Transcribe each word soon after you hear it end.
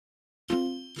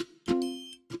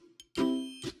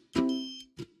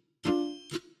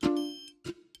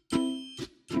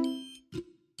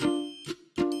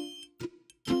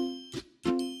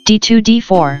d2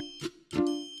 d4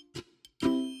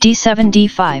 d7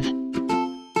 d5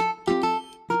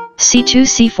 c2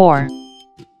 c4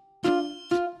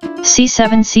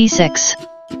 c7 c6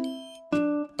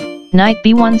 knight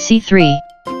b1 c3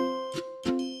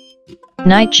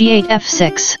 knight g8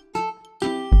 f6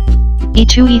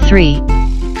 e2 e3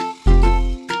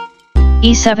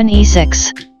 e7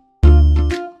 e6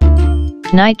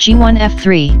 knight g1 f3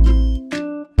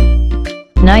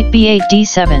 knight b8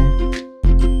 d7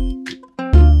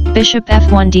 bishop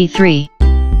f1 d3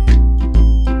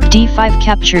 d5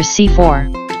 captures c4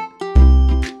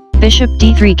 bishop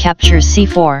d3 captures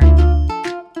c4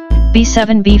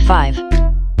 b7 b5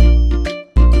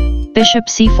 bishop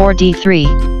c4 d3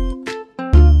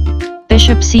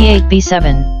 bishop c8 b7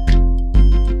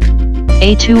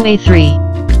 a2 a3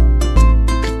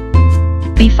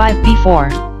 b5 b4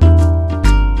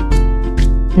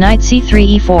 knight c3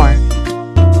 e4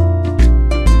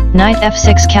 knight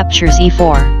f6 captures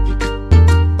e4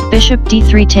 bishop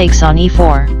d3 takes on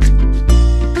e4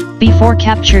 b4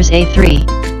 captures a3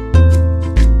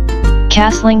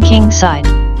 castling king side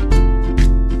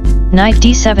knight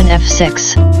d7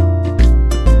 f6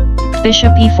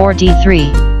 bishop e4 d3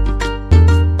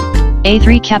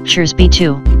 a3 captures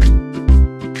b2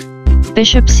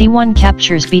 bishop c1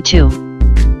 captures b2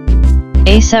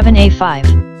 a7 a5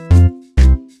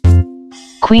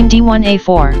 queen d1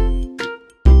 a4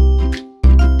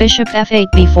 bishop f8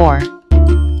 b4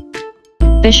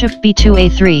 bishop b2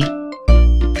 a3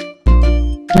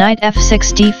 knight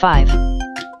f6 d5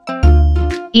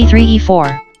 e3 e4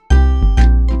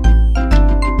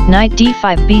 knight d5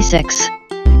 b6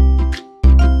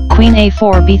 queen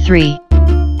a4 b3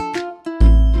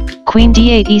 queen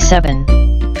d8 e7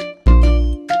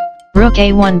 rook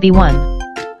a1 b1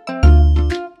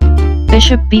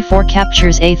 bishop b4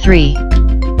 captures a3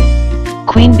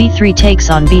 queen b3 takes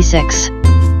on b6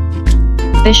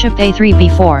 bishop a3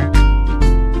 b4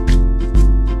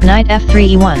 knight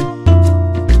f3 e1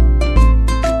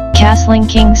 castling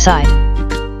king side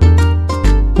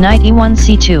knight e1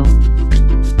 c2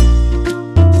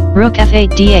 rook f8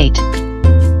 d8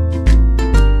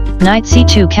 knight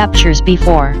c2 captures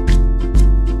b4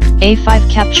 a5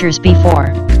 captures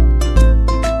b4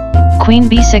 queen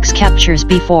b6 captures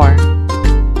b4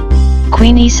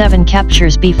 queen e7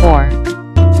 captures b4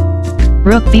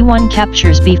 rook b1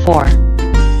 captures b4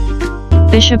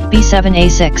 bishop b7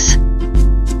 a6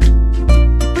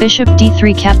 bishop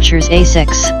d3 captures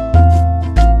a6